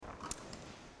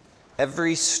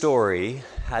Every story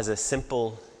has a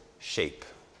simple shape.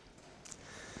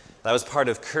 That was part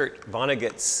of Kurt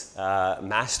Vonnegut's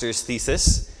master's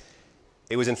thesis.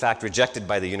 It was in fact rejected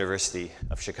by the University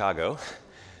of Chicago,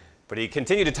 but he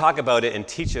continued to talk about it and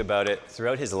teach about it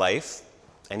throughout his life,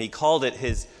 and he called it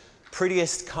his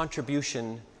prettiest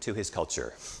contribution to his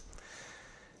culture.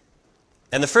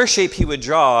 And the first shape he would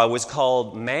draw was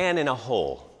called man in a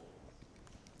hole.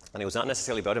 And it was not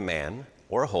necessarily about a man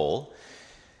or a hole.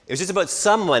 It was just about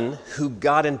someone who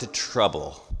got into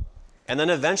trouble and then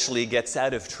eventually gets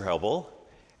out of trouble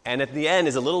and at the end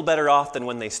is a little better off than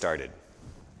when they started.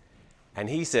 And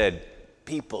he said,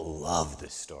 people love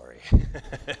this story.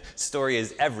 Story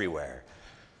is everywhere.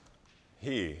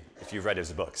 He, if you've read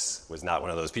his books, was not one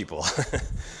of those people.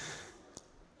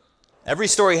 Every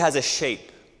story has a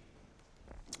shape.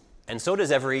 And so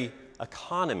does every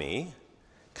economy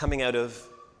coming out of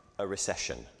a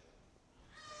recession.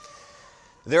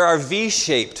 There are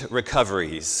V-shaped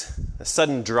recoveries, a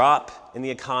sudden drop in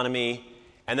the economy,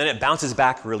 and then it bounces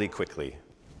back really quickly.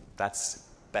 That's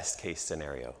best case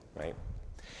scenario, right?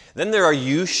 Then there are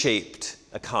U-shaped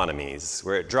economies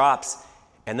where it drops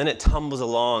and then it tumbles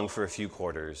along for a few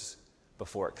quarters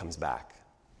before it comes back.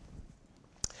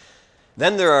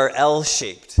 Then there are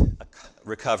L-shaped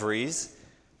recoveries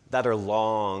that are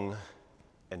long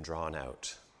and drawn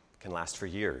out, can last for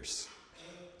years,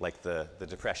 like the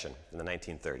Depression in the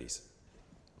 1930s.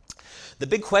 The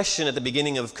big question at the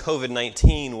beginning of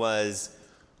COVID-19 was,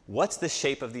 what's the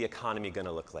shape of the economy going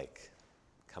to look like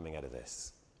coming out of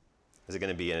this? Is it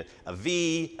going to be a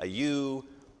V, a U,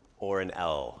 or an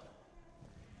L?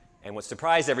 And what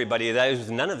surprised everybody, that it was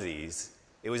none of these.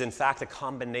 It was in fact a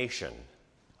combination,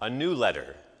 a new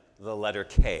letter, the letter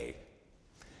K.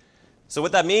 So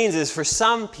what that means is for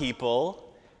some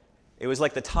people, it was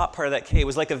like the top part of that K, it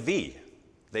was like a V.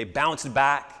 They bounced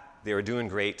back, they were doing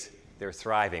great, they were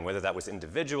thriving, whether that was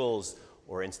individuals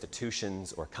or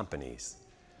institutions or companies.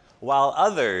 While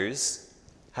others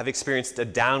have experienced a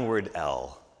downward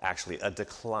L, actually a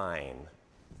decline.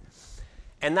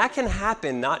 And that can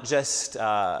happen not just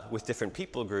with different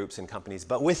people groups and companies,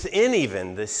 but within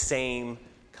even the same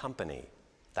company,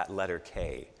 that letter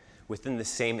K, within the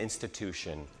same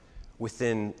institution,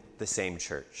 within the same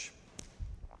church.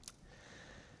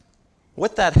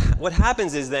 What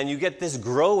happens is then you get this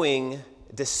growing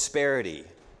disparity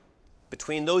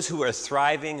between those who are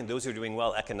thriving and those who are doing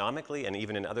well economically and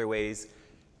even in other ways,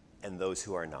 and those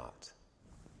who are not.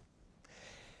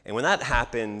 And when that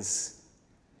happens,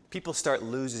 people start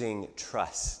losing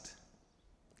trust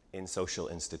in social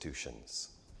institutions,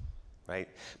 right?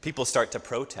 People start to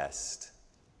protest.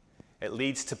 It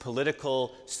leads to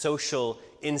political, social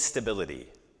instability,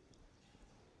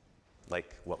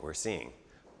 like what we're seeing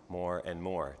more and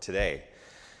more today.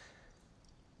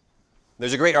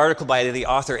 There's a great article by the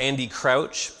author Andy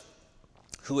Crouch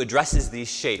who addresses these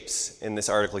shapes in this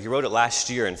article. He wrote it last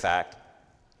year, in fact,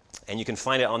 and you can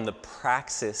find it on the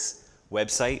Praxis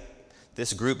website,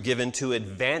 this group given to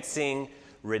advancing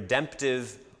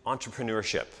redemptive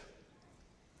entrepreneurship.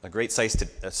 A great site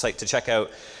to check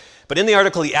out. But in the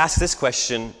article, he asks this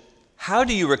question: how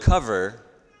do you recover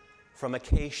from a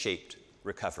K-shaped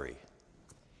recovery?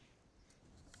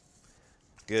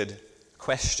 Good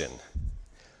question.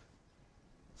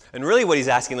 And really what he's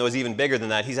asking, though, is even bigger than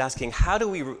that. He's asking, how do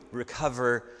we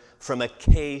recover from a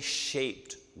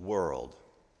K-shaped world?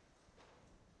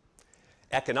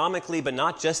 Economically, but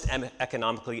not just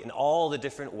economically, in all the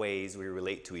different ways we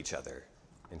relate to each other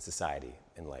in society,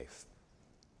 in life.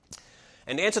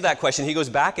 And to answer that question, he goes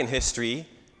back in history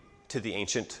to the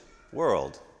ancient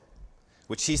world,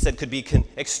 which he said could be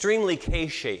extremely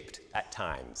K-shaped at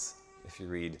times, if you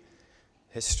read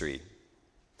history.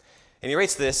 And he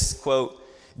writes this, quote,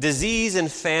 disease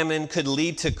and famine could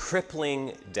lead to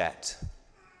crippling debt.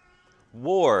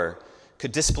 War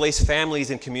could displace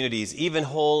families and communities, even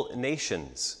whole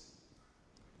nations,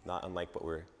 not unlike what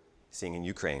we're seeing in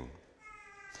Ukraine.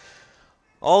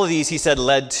 All of these, he said,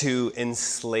 led to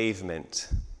enslavement,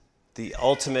 the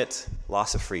ultimate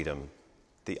loss of freedom,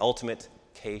 the ultimate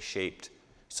K-shaped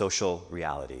social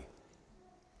reality.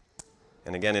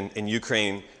 And again, in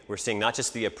Ukraine, we're seeing not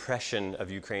just the oppression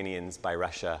of Ukrainians by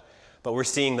Russia, but we're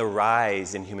seeing the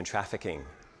rise in human trafficking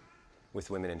with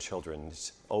women and children.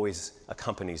 It always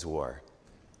accompanies war.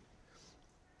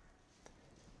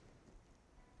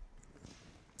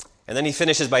 And then he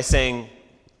finishes by saying,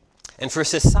 and for a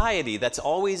society that's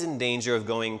always in danger of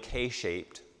going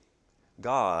K-shaped,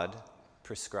 God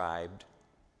prescribed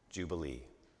Jubilee.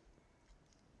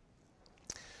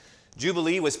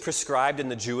 Jubilee was prescribed in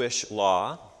the Jewish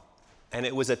law, and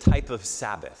it was a type of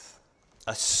Sabbath,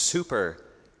 a super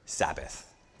Sabbath.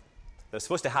 that was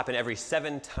supposed to happen every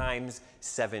 7 times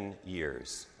 7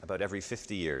 years, about every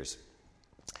 50 years.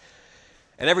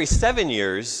 And every 7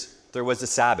 years, there was a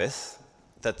Sabbath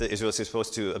that the Israelites were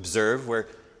supposed to observe where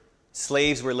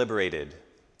slaves were liberated,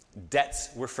 debts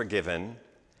were forgiven,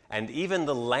 and even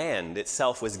the land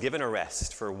itself was given a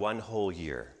rest for 1 whole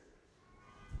year.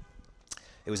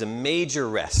 It was a major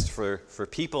rest for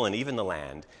people and even the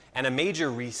land, and a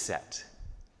major reset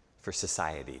for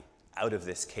society out of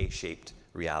this K-shaped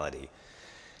reality.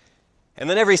 And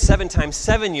then every 7 times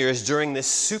 7 years during this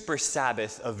super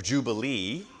Sabbath of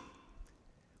Jubilee,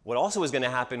 what also was going to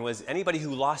happen was anybody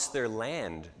who lost their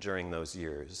land during those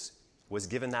years was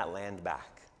given that land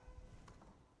back.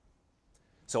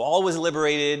 So all was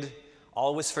liberated,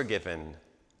 all was forgiven,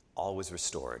 all was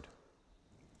restored.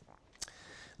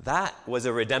 That was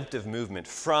a redemptive movement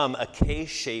from a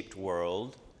K-shaped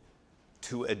world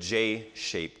to a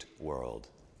J-shaped world,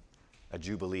 a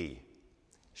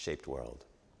Jubilee-shaped world.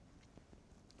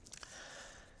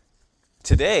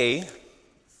 Today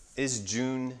is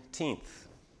Juneteenth,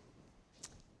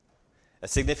 a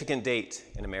significant date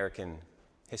in American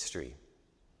history,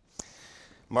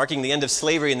 marking the end of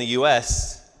slavery in the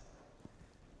U.S.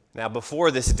 Now,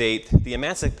 before this date, the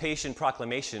Emancipation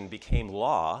Proclamation became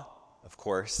law, of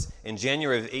course, in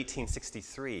January of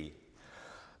 1863.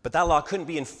 But that law couldn't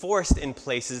be enforced in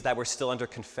places that were still under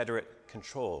Confederate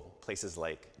control, places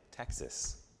like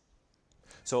Texas.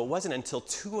 So it wasn't until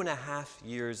 2.5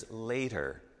 years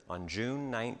later, on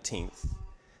June 19th,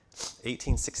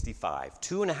 1865,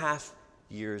 2.5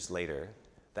 years later,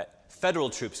 that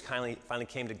federal troops finally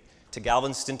came to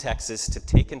Galveston, Texas, to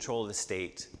take control of the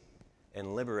state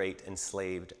and liberate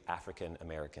enslaved African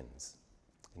Americans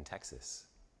in Texas.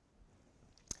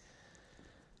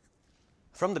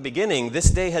 From the beginning, this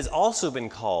day has also been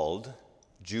called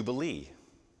Jubilee,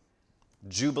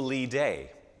 Jubilee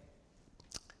Day,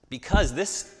 because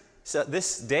this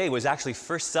day was actually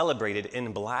first celebrated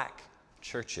in black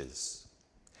churches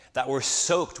that were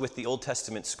soaked with the Old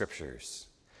Testament scriptures,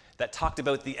 that talked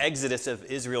about the exodus of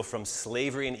Israel from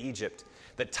slavery in Egypt,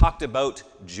 that talked about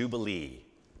Jubilee,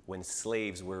 when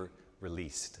slaves were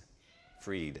released,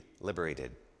 freed,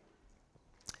 liberated.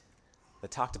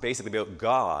 That talked basically about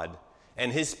God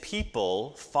and his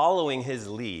people following his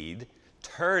lead,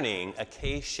 turning a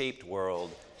K-shaped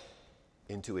world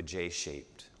into a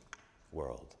J-shaped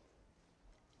world.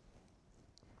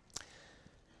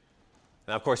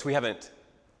 Now, of course, we haven't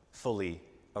fully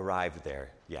arrived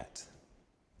there yet.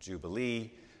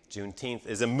 Jubilee, Juneteenth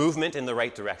is a movement in the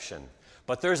right direction,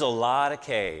 but there's a lot of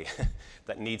K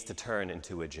that needs to turn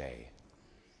into a J,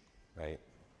 right?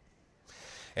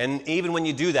 And even when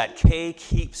you do that, K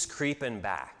keeps creeping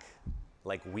back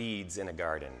like weeds in a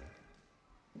garden.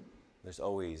 There's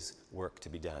always work to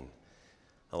be done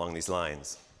along these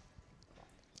lines.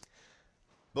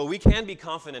 But we can be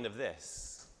confident of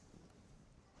this.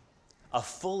 A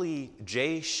fully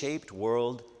J-shaped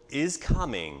world is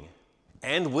coming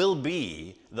and will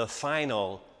be the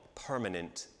final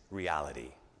permanent reality.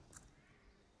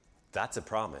 That's a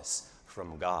promise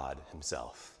from God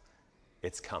himself.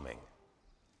 It's coming.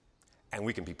 And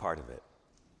we can be part of it.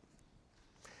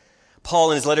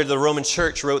 Paul, in his letter to the Roman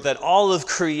church, wrote that all of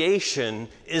creation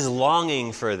is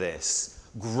longing for this,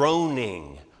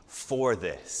 groaning for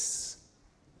this.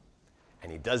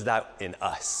 And he does that in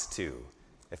us, too,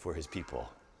 if we're his people.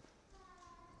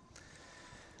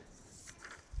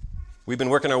 We've been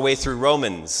working our way through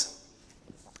Romans.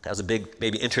 That was a big,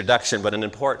 maybe introduction, but an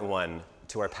important one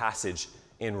to our passage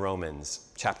in Romans,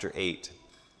 chapter 8.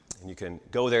 And you can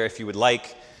go there if you would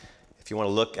like. If you want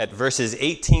to look at verses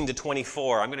 18 to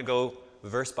 24, I'm going to go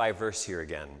verse by verse here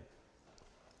again.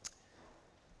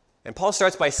 And Paul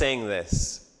starts by saying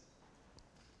this: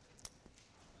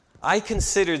 I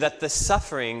consider that the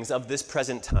sufferings of this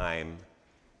present time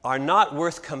are not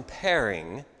worth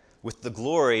comparing with the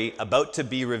glory about to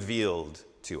be revealed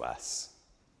to us.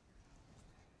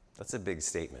 That's a big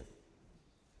statement.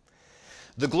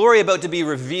 The glory about to be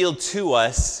revealed to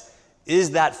us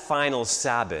is that final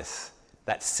Sabbath,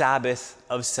 that Sabbath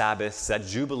of Sabbaths, that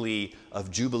Jubilee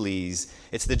of Jubilees.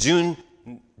 It's the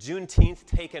Juneteenth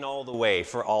taken all the way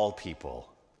for all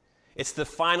people. It's the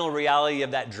final reality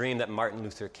of that dream that Martin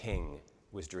Luther King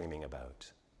was dreaming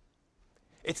about.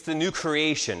 It's the new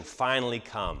creation finally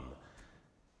come.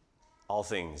 All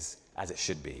things as it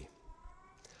should be.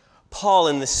 Paul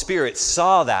in the Spirit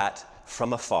saw that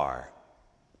from afar.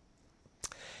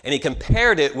 And he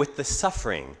compared it with the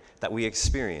suffering that we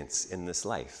experience in this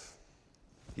life.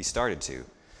 He started to.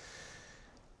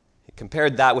 He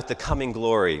compared that with the coming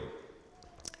glory.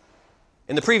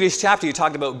 In the previous chapter, he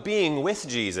talked about being with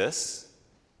Jesus,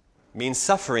 means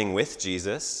suffering with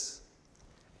Jesus.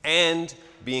 and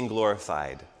being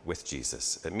glorified with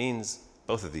Jesus. It means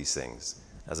both of these things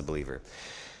as a believer.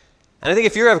 And I think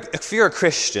if you're a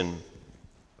Christian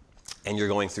and you're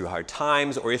going through hard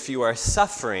times, or if you are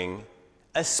suffering,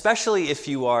 especially if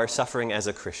you are suffering as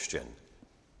a Christian,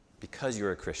 because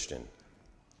you're a Christian,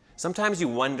 sometimes you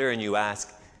wonder and you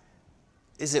ask,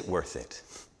 is it worth it?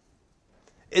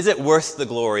 Is it worth the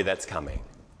glory that's coming?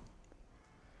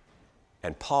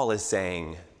 And Paul is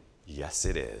saying, yes,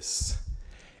 it is.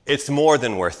 It's more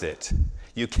than worth it.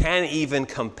 You can't even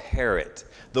compare it.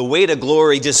 The weight of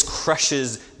glory just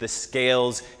crushes the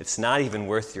scales. It's not even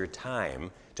worth your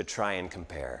time to try and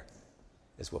compare,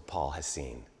 is what Paul has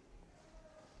seen.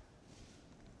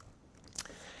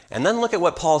 And then look at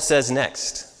what Paul says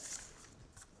next.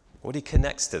 What he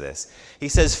connects to this. He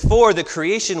says, for the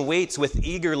creation waits with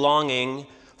eager longing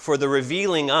for the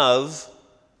revealing of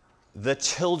the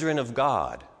children of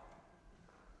God.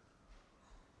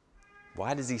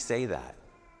 Why does he say that?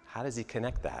 How does he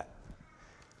connect that?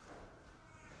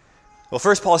 Well,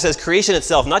 first Paul says creation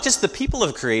itself, not just the people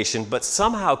of creation, but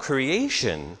somehow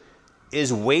creation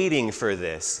is waiting for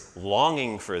this,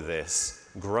 longing for this,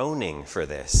 groaning for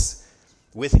this,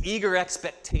 with eager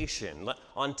expectation,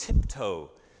 on tiptoe,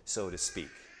 so to speak,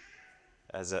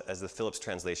 as the Phillips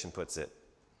translation puts it.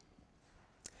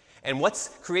 And what's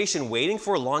creation waiting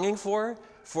for, longing for?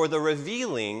 For the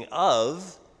revealing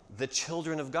of the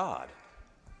children of God.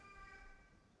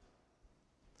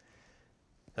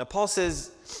 Now, Paul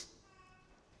says,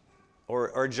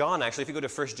 or John, actually, if you go to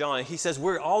 1 John, he says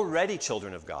we're already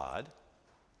children of God,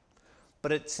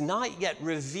 but it's not yet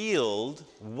revealed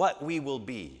what we will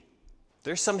be.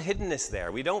 There's some hiddenness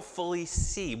there. We don't fully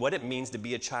see what it means to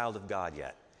be a child of God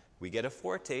yet. We get a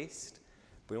foretaste,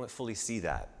 but we don't fully see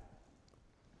that.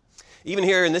 Even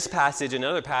here in this passage and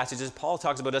other passages, Paul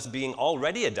talks about us being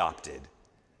already adopted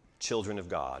children of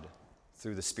God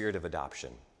through the spirit of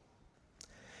adoption.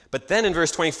 But then in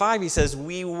verse 25, he says,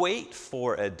 we wait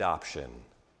for adoption,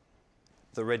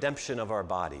 the redemption of our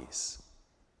bodies.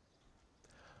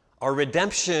 Our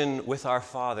redemption with our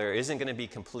Father isn't going to be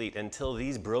complete until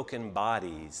these broken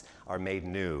bodies are made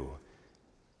new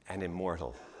and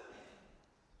immortal.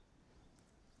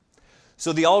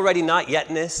 So the already not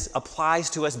yetness applies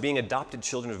to us being adopted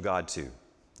children of God too.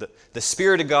 The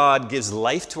Spirit of God gives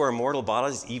life to our mortal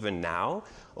bodies even now,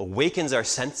 awakens our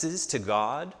senses to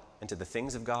God and to the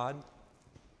things of God.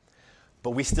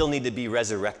 But we still need to be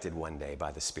resurrected one day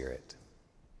by the Spirit.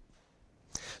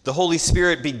 The Holy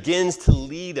Spirit begins to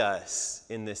lead us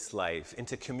in this life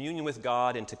into communion with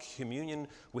God, into communion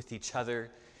with each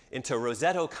other, into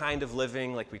Rosetto kind of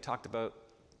living like we talked about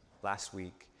last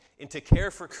week, into care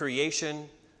for creation,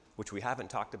 which we haven't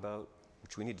talked about,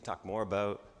 which we need to talk more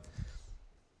about.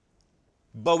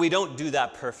 But we don't do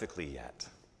that perfectly yet.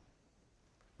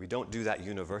 We don't do that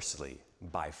universally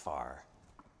by far.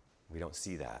 We don't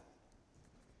see that.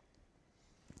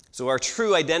 So our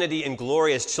true identity and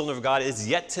glory as children of God is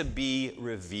yet to be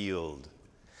revealed.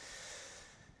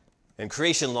 And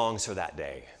creation longs for that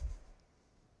day,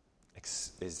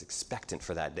 is expectant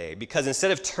for that day. Because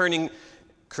instead of turning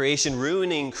creation,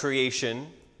 ruining creation,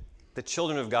 the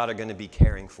children of God are going to be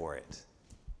caring for it,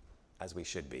 as we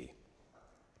should be.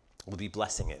 We'll be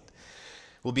blessing it.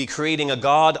 We'll be creating a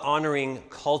God-honoring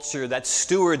culture that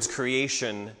stewards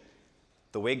creation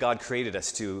the way God created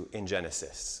us to in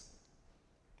Genesis.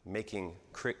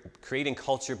 Creating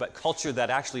culture, but culture that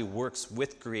actually works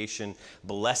with creation,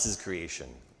 blesses creation.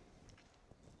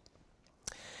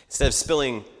 Instead of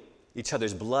spilling each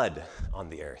other's blood on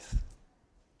the earth,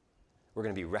 we're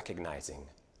going to be recognizing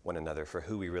one another for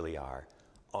who we really are,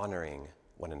 honoring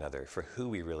one another for who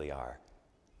we really are,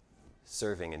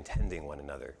 serving and tending one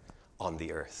another on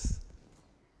the earth,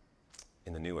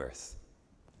 in the new earth.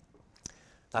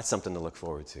 That's something to look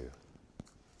forward to.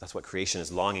 That's what creation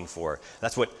is longing for.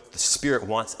 That's what the Spirit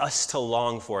wants us to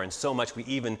long for, and so much we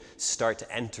even start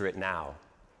to enter it now.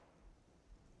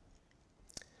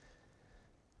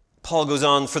 Paul goes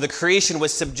on, for the creation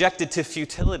was subjected to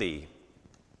futility,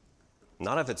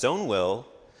 not of its own will,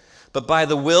 but by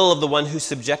the will of the one who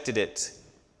subjected it,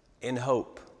 in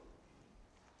hope.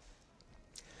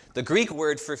 The Greek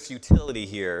word for futility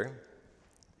here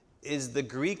is the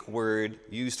Greek word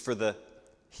used for the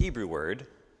Hebrew word.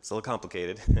 It's a little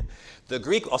complicated.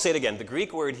 I'll say it again. The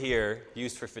Greek word here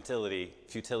used for futility,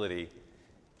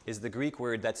 is the Greek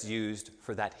word that's used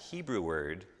for that Hebrew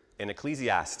word in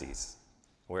Ecclesiastes,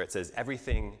 where it says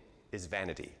everything is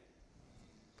vanity.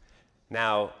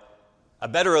 Now, a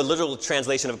better literal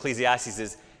translation of Ecclesiastes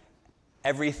is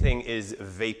everything is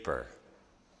vapor.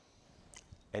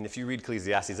 And if you read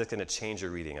Ecclesiastes, that's going to change your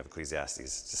reading of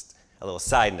Ecclesiastes. Just a little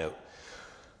side note.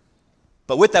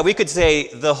 But with that, we could say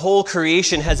the whole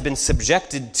creation has been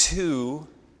subjected to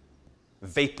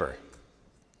vapor.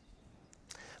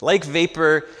 Like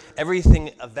vapor,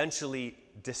 everything eventually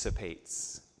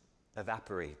dissipates,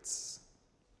 evaporates.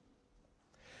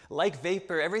 Like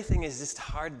vapor, everything is just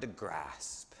hard to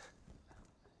grasp.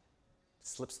 It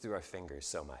slips through our fingers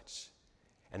so much.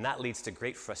 And that leads to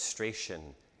great frustration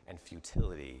and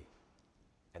futility.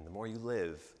 And the more you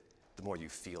live, the more you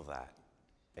feel that.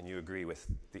 And you agree with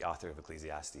the author of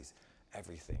Ecclesiastes.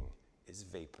 Everything is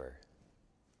vapor.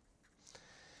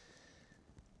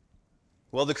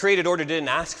 Well, the created order didn't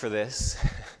ask for this.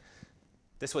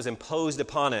 This was imposed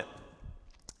upon it.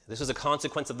 This was a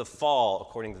consequence of the fall,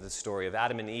 according to the story of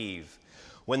Adam and Eve,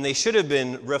 when they should have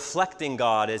been reflecting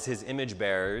God as his image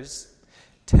bearers,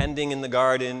 tending in the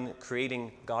garden,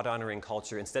 creating God-honoring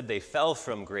culture. Instead, they fell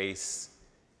from grace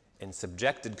and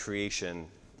subjected creation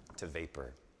to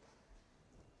vapor.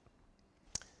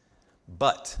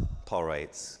 But, Paul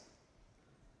writes,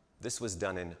 this was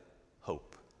done in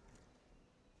hope.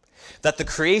 That the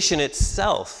creation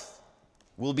itself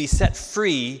will be set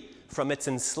free from its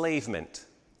enslavement.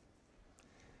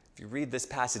 If you read this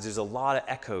passage, there's a lot of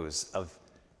echoes of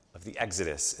the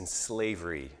Exodus and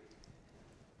slavery.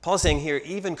 Paul's saying here,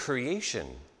 even creation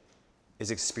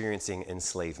is experiencing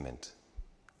enslavement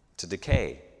to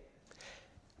decay,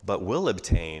 but will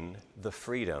obtain the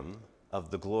freedom of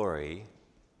the glory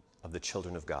of the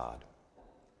children of God.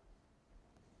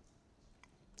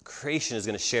 Creation is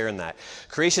going to share in that.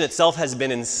 Creation itself has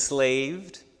been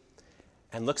enslaved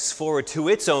and looks forward to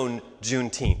its own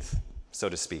Juneteenth, so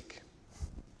to speak.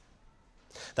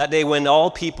 That day when all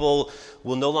people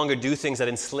will no longer do things that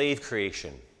enslave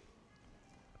creation.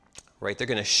 Right? They're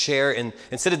going to share in,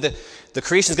 instead of the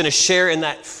creation is going to share in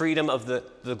that freedom of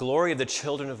the glory of the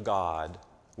children of God,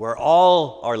 where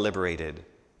all are liberated,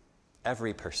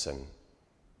 every person,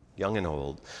 young and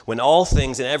old, when all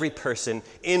things and every person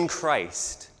in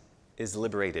Christ is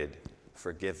liberated,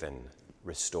 forgiven,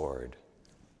 restored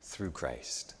through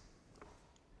Christ.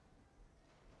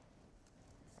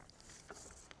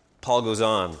 Paul goes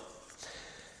on.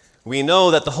 We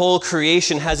know that the whole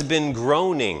creation has been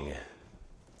groaning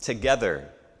together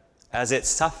as it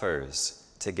suffers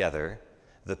together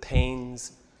the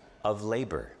pains of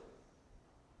labor.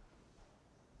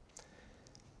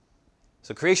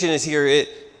 So creation is here.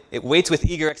 It waits with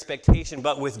eager expectation,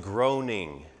 but with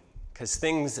groaning, because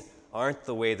things aren't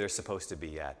the way they're supposed to be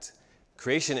yet.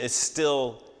 Creation is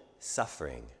still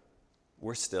suffering.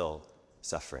 We're still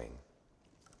suffering.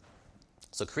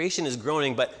 So creation is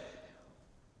groaning, but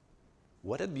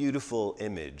what a beautiful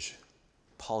image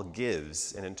Paul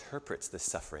gives and interprets this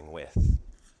suffering with. He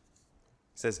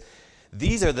says,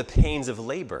 these are the pains of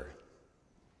labor,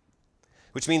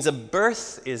 which means a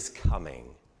birth is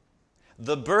coming.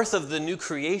 The birth of the new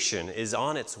creation is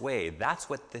on its way. That's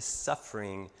what this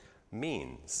suffering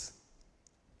means.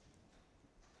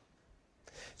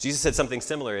 Jesus said something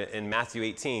similar in Matthew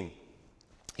 18.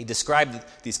 He described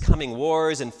these coming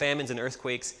wars and famines and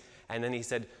earthquakes, and then he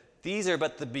said, these are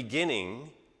but the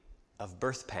beginning of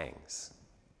birth pangs.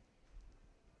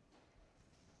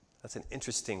 That's an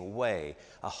interesting way,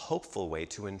 a hopeful way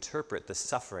to interpret the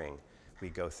suffering we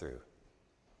go through.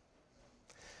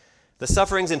 The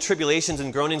sufferings and tribulations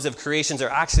and groanings of creations are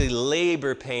actually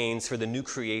labor pains for the new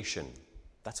creation.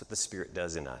 That's what the Spirit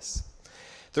does in us.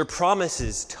 They're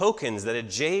promises, tokens that a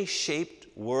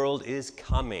J-shaped world is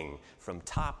coming from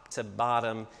top to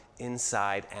bottom,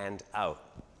 inside and out.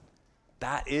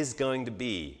 That is going to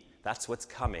be, that's what's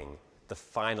coming, the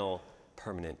final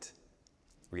permanent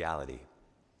reality.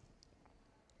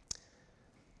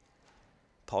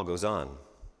 Paul goes on.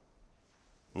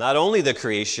 Not only the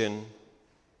creation,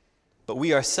 but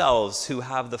we ourselves who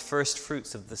have the first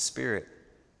fruits of the Spirit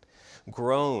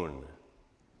groan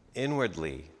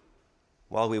inwardly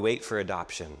while we wait for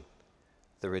adoption,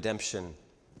 the redemption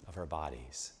of our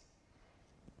bodies.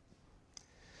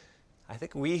 I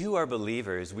think we who are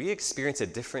believers, we experience a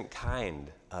different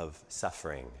kind of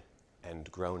suffering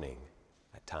and groaning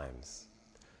at times.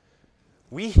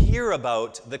 We hear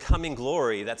about the coming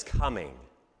glory that's coming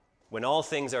when all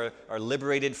things are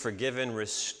liberated, forgiven,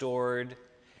 restored,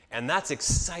 and that's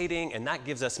exciting, and that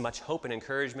gives us much hope and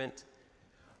encouragement.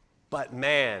 But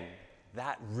man,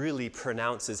 that really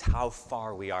pronounces how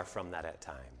far we are from that at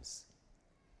times.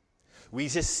 We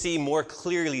just see more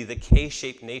clearly the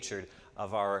K-shaped nature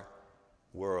of our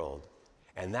world,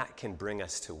 and that can bring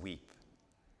us to weep.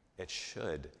 It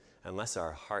should, unless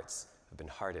our hearts have been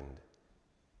hardened.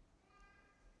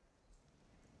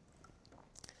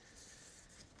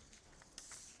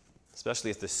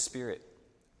 Especially if the Spirit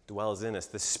dwells in us.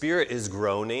 The Spirit is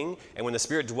groaning, and when the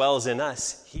Spirit dwells in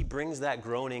us, he brings that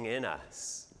groaning in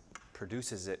us,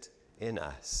 produces it in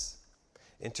us,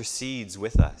 intercedes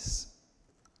with us.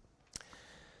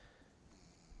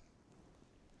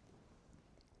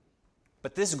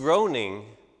 But this groaning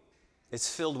is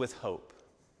filled with hope,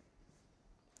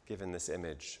 given this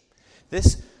image.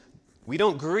 We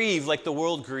don't grieve like the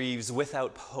world grieves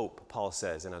without hope, Paul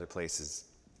says in other places.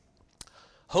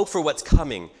 Hope for what's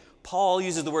coming. Paul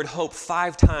uses the word hope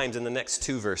 5 times in the next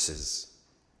 2 verses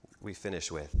we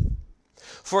finish with.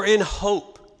 For in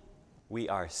hope we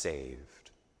are saved.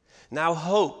 Now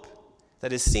hope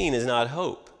that is seen is not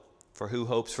hope, for who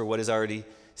hopes for what is already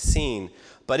seen?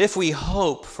 But if we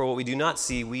hope for what we do not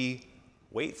see, we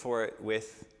wait for it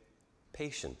with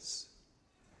patience.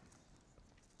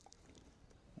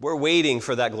 We're waiting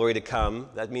for that glory to come.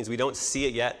 That means we don't see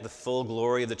it yet. The full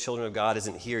glory of the children of God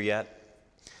isn't here yet.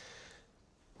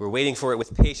 We're waiting for it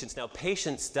with patience. Now,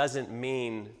 patience doesn't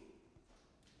mean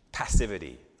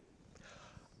passivity.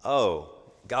 Oh,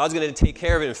 God's going to take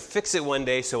care of it and fix it one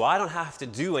day, so I don't have to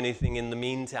do anything in the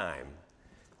meantime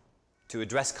to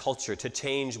address culture, to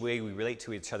change the way we relate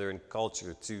to each other in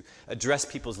culture, to address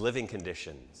people's living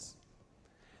conditions.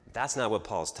 That's not what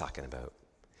Paul's talking about.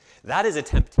 That is a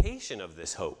temptation of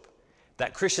this hope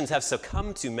that Christians have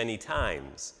succumbed to many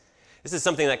times. This is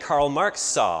something that Karl Marx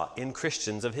saw in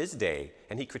Christians of his day,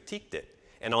 and he critiqued it.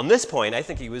 And on this point, I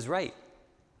think he was right.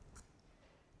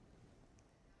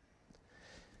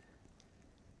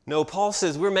 No, Paul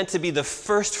says we're meant to be the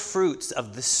first fruits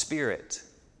of the Spirit.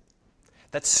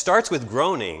 That starts with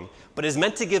groaning, but is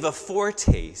meant to give a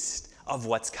foretaste of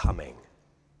what's coming.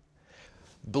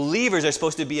 Believers are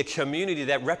supposed to be a community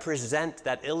that represent,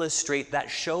 that illustrate, that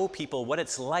show people what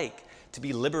it's like to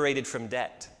be liberated from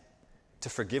debt, to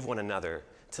forgive one another,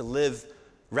 to live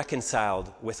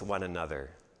reconciled with one another.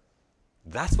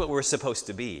 That's what we're supposed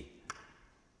to be.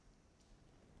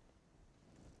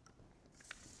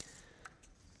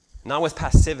 Not with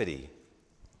passivity,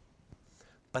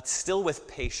 but still with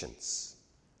patience.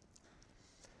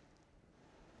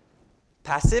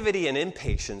 Passivity and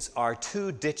impatience are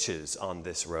 2 ditches on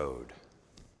this road.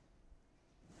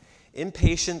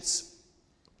 Impatience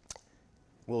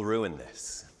will ruin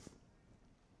this.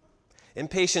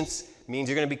 Impatience means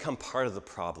you're going to become part of the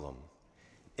problem.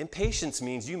 Impatience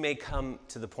means you may come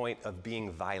to the point of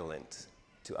being violent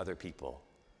to other people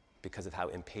because of how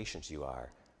impatient you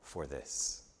are for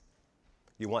this.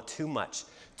 You want too much,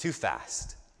 too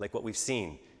fast, like what we've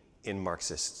seen in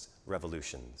Marxist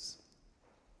revolutions.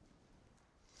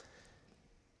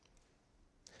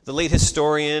 The late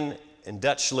historian and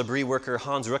Dutch Libri worker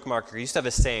Hans Rookmarker used to have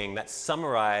a saying that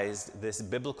summarized this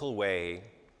biblical way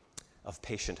of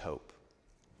patient hope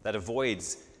that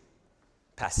avoids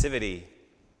passivity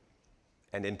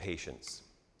and impatience.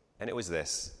 And it was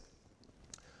this: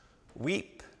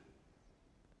 weep,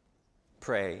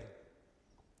 pray,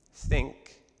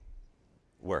 think,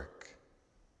 work.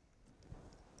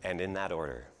 And in that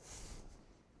order.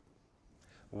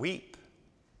 Weep,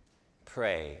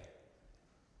 pray,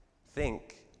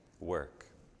 think, work.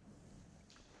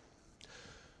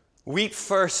 Weep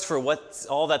first for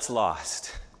all that's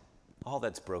lost, all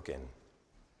that's broken.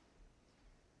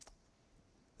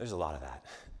 There's a lot of that.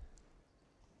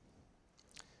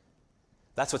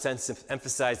 That's what's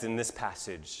emphasized in this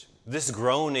passage. This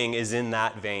groaning is in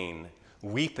that vein,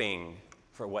 weeping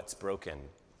for what's broken,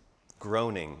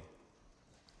 groaning.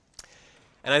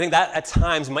 And I think that at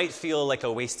times might feel like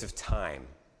a waste of time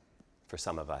for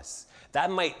some of us.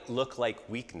 That might look like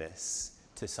weakness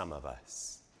to some of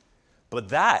us. But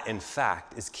that, in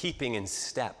fact, is keeping in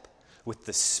step with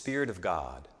the Spirit of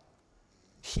God.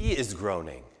 He is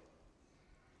groaning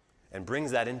and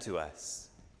brings that into us.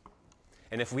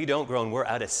 And if we don't groan, we're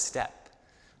out of step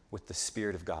with the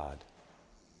Spirit of God.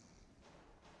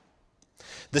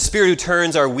 The Spirit who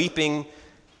turns our weeping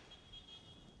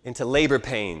into labor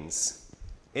pains,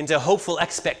 into hopeful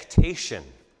expectation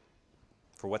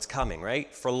for what's coming,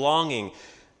 right? For longing,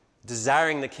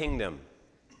 desiring the kingdom.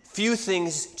 Few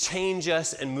things change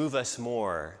us and move us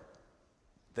more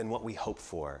than what we hope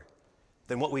for,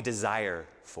 than what we desire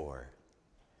for,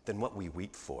 than what we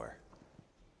weep for.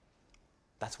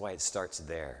 That's why it starts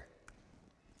there.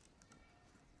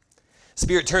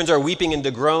 Spirit turns our weeping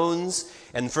into groans,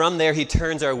 and from there he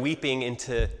turns our weeping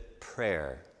into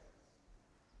prayer.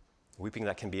 Weeping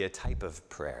that can be a type of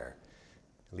prayer.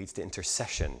 It leads to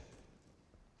intercession.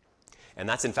 And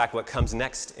that's in fact what comes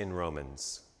next in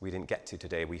Romans. We didn't get to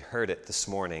today. We heard it this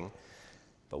morning,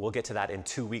 but we'll get to that in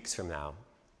 2 weeks from now.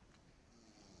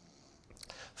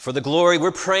 For the glory,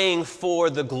 we're praying for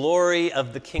the glory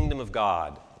of the kingdom of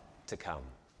God to come.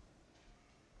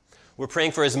 We're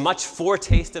praying for as much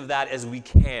foretaste of that as we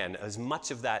can, as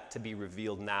much of that to be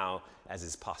revealed now as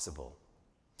is possible.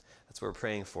 That's what we're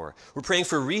praying for. We're praying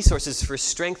for resources, for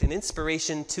strength and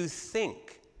inspiration to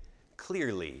think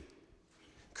clearly,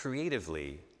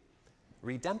 creatively,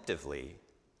 redemptively,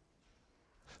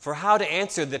 for how to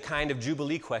answer the kind of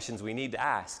Jubilee questions we need to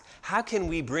ask. How can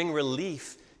we bring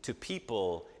relief to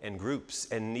people and groups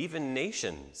and even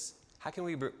nations? How can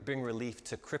we bring relief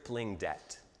to crippling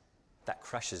debt that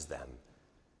crushes them?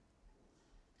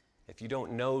 If you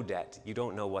don't know debt, you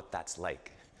don't know what that's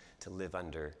like to live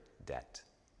under debt.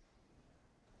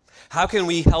 How can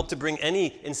we help to bring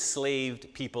any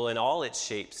enslaved people in all its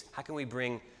shapes? How can we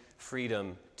bring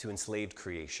freedom to enslaved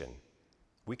creation?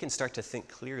 We can start to think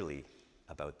clearly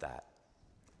about that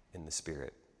in the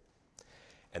Spirit.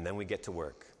 And then we get to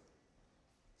work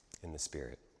in the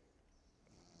Spirit.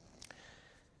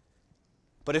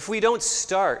 But if we don't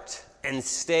start and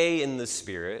stay in the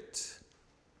Spirit,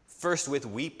 first with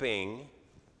weeping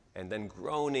and then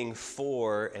groaning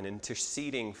for and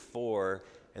interceding for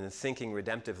and then thinking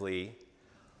redemptively,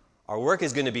 our work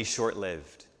is going to be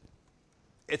short-lived.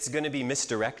 It's going to be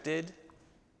misdirected.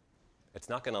 It's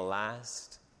not going to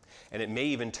last. And it may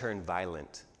even turn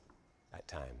violent at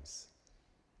times.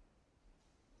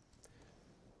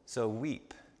 So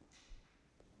weep,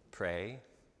 pray,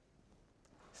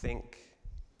 think,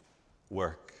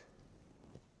 work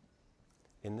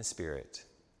in the Spirit,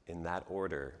 in that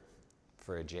order,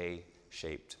 for a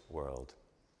J-shaped world.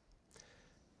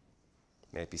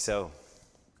 May it be so.